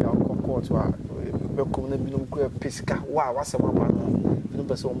be akoko to a be kom na binom kra pesika wa wasem aba no binom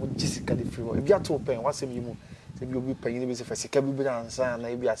be se o mo gisika de firi e bi ato pen wasem yimu se bi obi pen ne be se fasika bi ansa na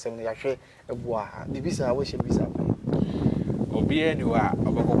e bi asem ne yahwe eboa de bi sa wo hye bi sa obi eni wa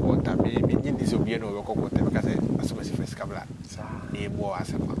obokoko ta bi nyi ni se obi eni obokoko ta be ka se asem se fasika bla sa ne ebo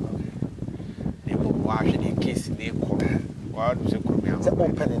asem ne bo wa hwe ne case ne ko wa do se ko the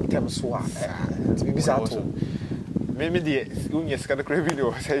open in terms so to be bizarre maybe the unya skada cry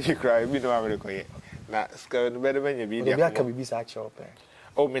video say you cry we know America here na skada be be nya video obi aka be bizarre open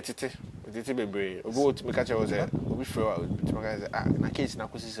oh metete bebre obi o timi ka che say obi free wa timi ka say na case na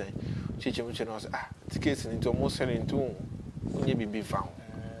kosi say chiche mu che no say the case ni to mo sell into unya bibi fa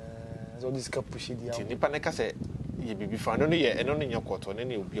so this ka push dia ti nipa ne ka say ye bibi fa no ye eno no nya kwoto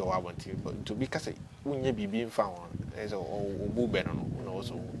ne obi o wa wanti to be ka say unya bibi fa won is obu be no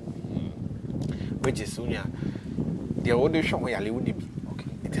also which is unya the old show ya le woni bi okay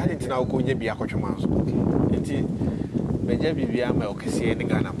itali tina ko nya bi akotwema so okay enti beje bibia ma okese ne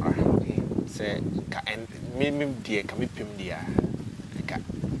Ghana pra okay say ka en mimim die ka mipim dia ka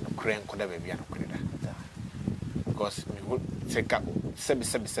kren ko da be bia no kreda because me say ka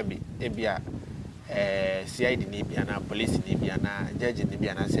sebi e bia CID ni bia na police ni bia na judge ni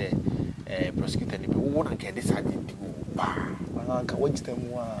bia na say prosecutor ni bi wo na ka decide ba anaka wajita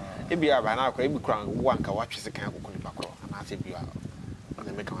mu a ebi aba na akwa ebi kran wo anka watwese kan akoko ni bakro na ase bi a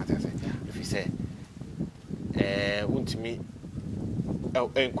na me kan ate ase if you say untimi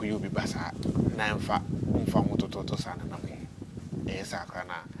enku yubi basa na mfa mutoto sana na me sa kra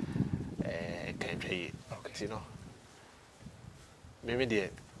na kan twa okay no me de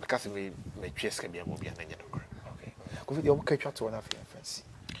because me tweska bia mo bia na nya dokro okay ko fi de o ka twa to na fancy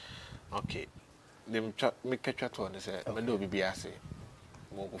okay them make a chat on say me do bibi ase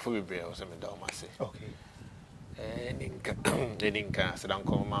mo ko fo bibi o say me da o ma say okay ninka se dan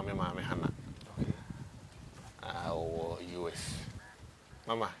ko mama hana okay o US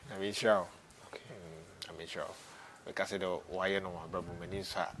mama I mean show okay I mean show because the why no ma babu me ni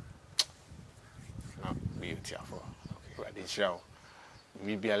sa na beauty afo okay I show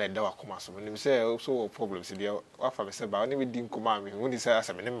we be ala da wakoma so me say so problems there wa fa me say ba oni be din koma me woni say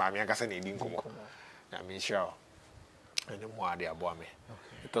asa me ne ma me aka say na din koma I mean sure and mo ade abo me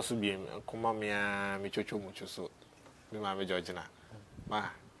to so bi koma me a me chocho mucho so me ma me Georgina ma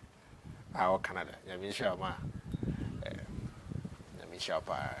a o Canada I mean sure ma me sharp.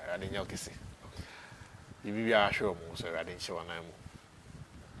 I didn't know kissy. You be a show, so I didn't show an animal.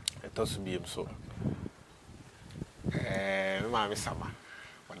 It does be him so. Mammy Summer,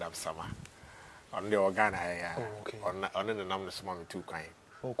 Madame Summer. On the organ, on the numbers, mommy too kind.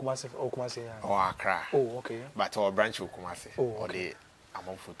 Oh, Kumasi, oh, Accra. Oh, okay. But our branch of Kumasi, or the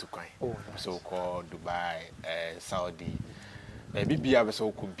amount for too kind. Oh, so called Dubai, Saudi. Maybe be a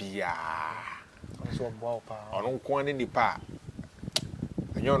so could be so wow, on one in the park.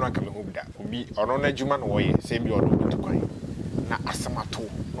 You're not coming home that will be on a Juman way, same you are to kind. Na asamato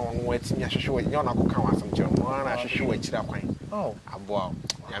no wet me ahwehwe we nyona ko kan asam je mo na ahwehwe we chira kwan oh abo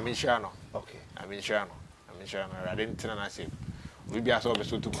ya me hia no okay ya me hia no I didn't na say we be aso be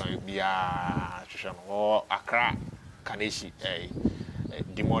so to kwan bia ahwehwe no o Accra Kaneshi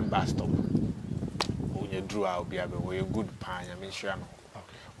the mod bus stop onye dru a obi abe we good pan ya me hia no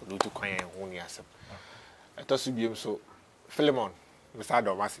okay o to kwan en ho ni asem etosu biem so Philemon Mr.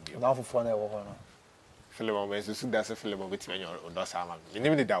 Domasi biem na fofo na e wo ho no Philemon when so that's a Philemon with me on those ama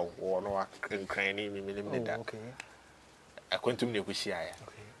minimum da wo no cranny minimum da okay akwantum ne kuhia ya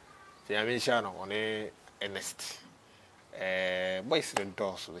okay so ya mention no on Ernest boys the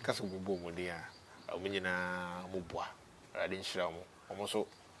doors because we bo mo dia o menyina mo boa rade nhira mo omo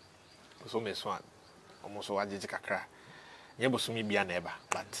so me so omo so agege kakra nye bosumi bia na eba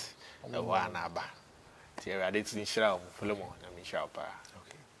but wa na aba ti rade ti nhira mo Philemon na me nhira pa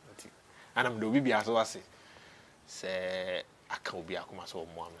and I'm the baby as well say I can't be a come so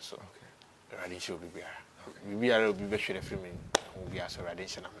more so ready show baby will be better the film will be as ready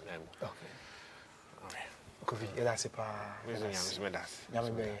okay could be that's pa Miss Medas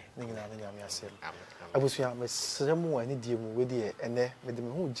nyame nyina nyame asem abusua mesremu ani die mu we die ene me de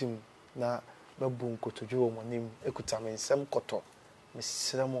me hu jim na mabu nkotodwo mo nim ekuta me nsem koto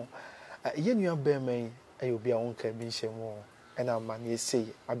mesremu ye nua ba men ayo bia wonka bi nhemu ena ma na esei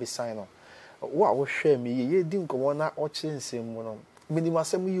abesan no wa wo hwe me ye di nkomo na o kyensem mu no minim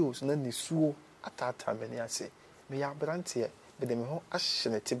asem yus na nisuo atata me ne ase me ya brante be de me ho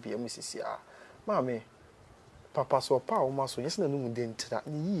ahye ne tebia mu sisi a ma me papa so pa o ma so yesi na nu de ntira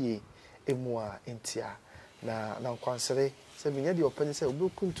ni yie emu a entia na nkwansere se me nya de opani se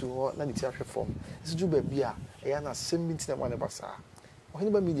obokuntu ho na ne ti ahwefo isuju ba bia eya na sem ntina ma ne basa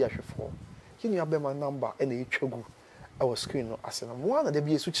Oheneba Media ahwefo kinu ya be ma number e na etwagu our screen no asena mo ana de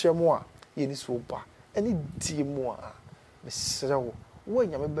bi esu kire mo a ye ni so ba eni die mo a mesrewo wo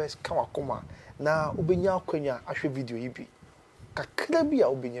nya me be ka wakoma na obenya akwanya ahwe video yi bi kakra bi a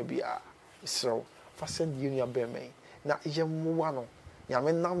obenya bi a mesrewo fa send you ya be me na ye mo wa no nya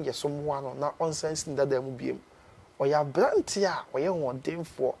me nam ye so mo wa no na onsense ndada mu biem oya branti a oye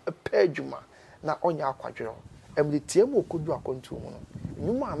wondemfo epadwuma na onya akwadwero emlitie mo kodu akontu mu no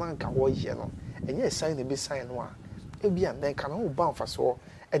nyuma ananka wo ye no enye sign na be sign no a ebia den kana ho ba mfa so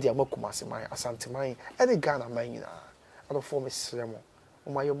e de amakumase man asanteman e de Ghana man nyina ado for me sremo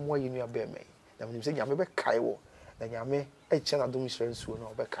o ma ye mo ye nua be me na me se nyame be kai wo na nyame e che na dom sre nsuo na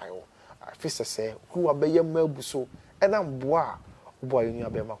be kai wo afisa se hu abaye mabu so e na mboa obo ye nua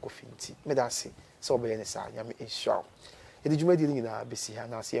be makofinti me da se so be ye ne sa nyame inshallah e de juma di nyina be si ha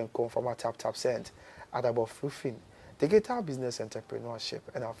na se en confirm tap send adabo roofing digital business entrepreneurship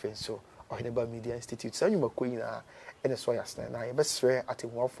and afin so Oheneba Media Institute so nyuma ko nyina ene so yasna na ye besre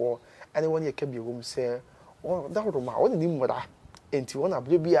atehuafo ene won ye ka bi wom se o da hodoma o ni mmura enti won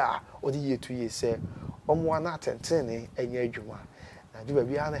abre bia o di yetu ye se omo na atentene enye adwuma na di ba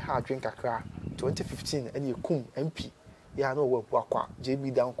bia na ha adwen kakra 2015 ene yekum MP ya na owa akwa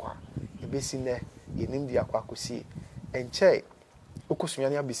JB dankwa e besi ne ye nim di akwa kosi enche okusunya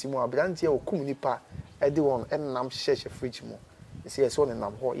ne abisi mu abrantie okum nipa ede won enam hyehye fridge mu ese so ne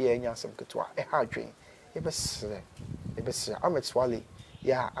nam ho ye anya asem ketwa e ha adwen e besre ametswale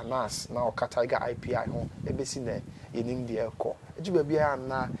ya anas na okata ga IPI ho e besi ne yenim de ekọ ejuba bia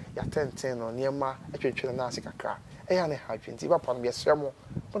na ya tenten no niema etwetwe na ase kakra e ya ne ha adwen ti papa no besre mo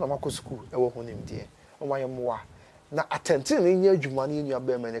na makọ school e wo ho nim de o maye moa na atenten ne nya adwuma ne nua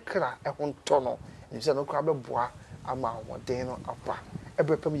ba me ne kra e ho nto no nse no kra be boa ama hoden no apa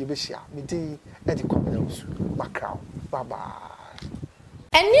ebrepem ye behia me din e di kwamena usu makra baba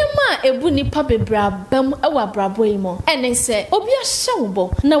Enema ebu nipa bebrabam ewa brabo imo ene se obi ahye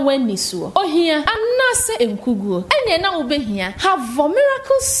wo na wani suo ohia anase enkuguo ene na wo behia have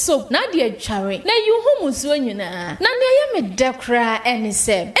miracle soap na de atware na yuhu musuo nyina na ne ye me dekra ene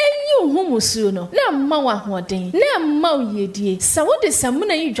se enyu musuo no na mma wa hoden na mma oyedie sa wo de samu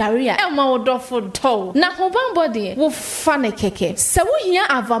na yidware a emma wo dofo tow na hobambo de wo fa ne keke sa wo hia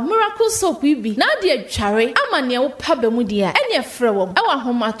ava miracle soap bi na de atware ama ne wo pa bamu de a ene frɛ wo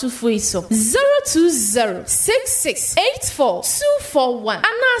Homa to Fuiso 0 020-6684-241 and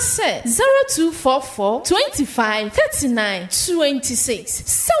I say 0244-25-39-26.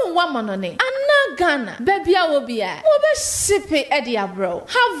 So woman on it. Anna Ghana, baby I will be at. Wobe shippy Eddie Abro.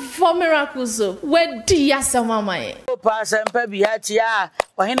 Have miracles of where dear some mama. Pass and Pebby Hatia,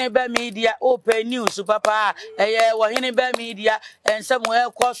 Oheneba Media, open news, papa, Oheneba Media, and somewhere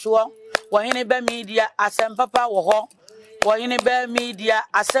crosswalk, Oheneba Media, Assam Papa Woho, Oheneba Media,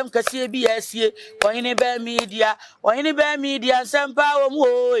 Assam Cassia BSC, Oheneba Media, Sampa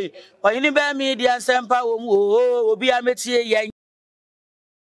Womoy, Oheneba Media, Sampa Womo, be a métier,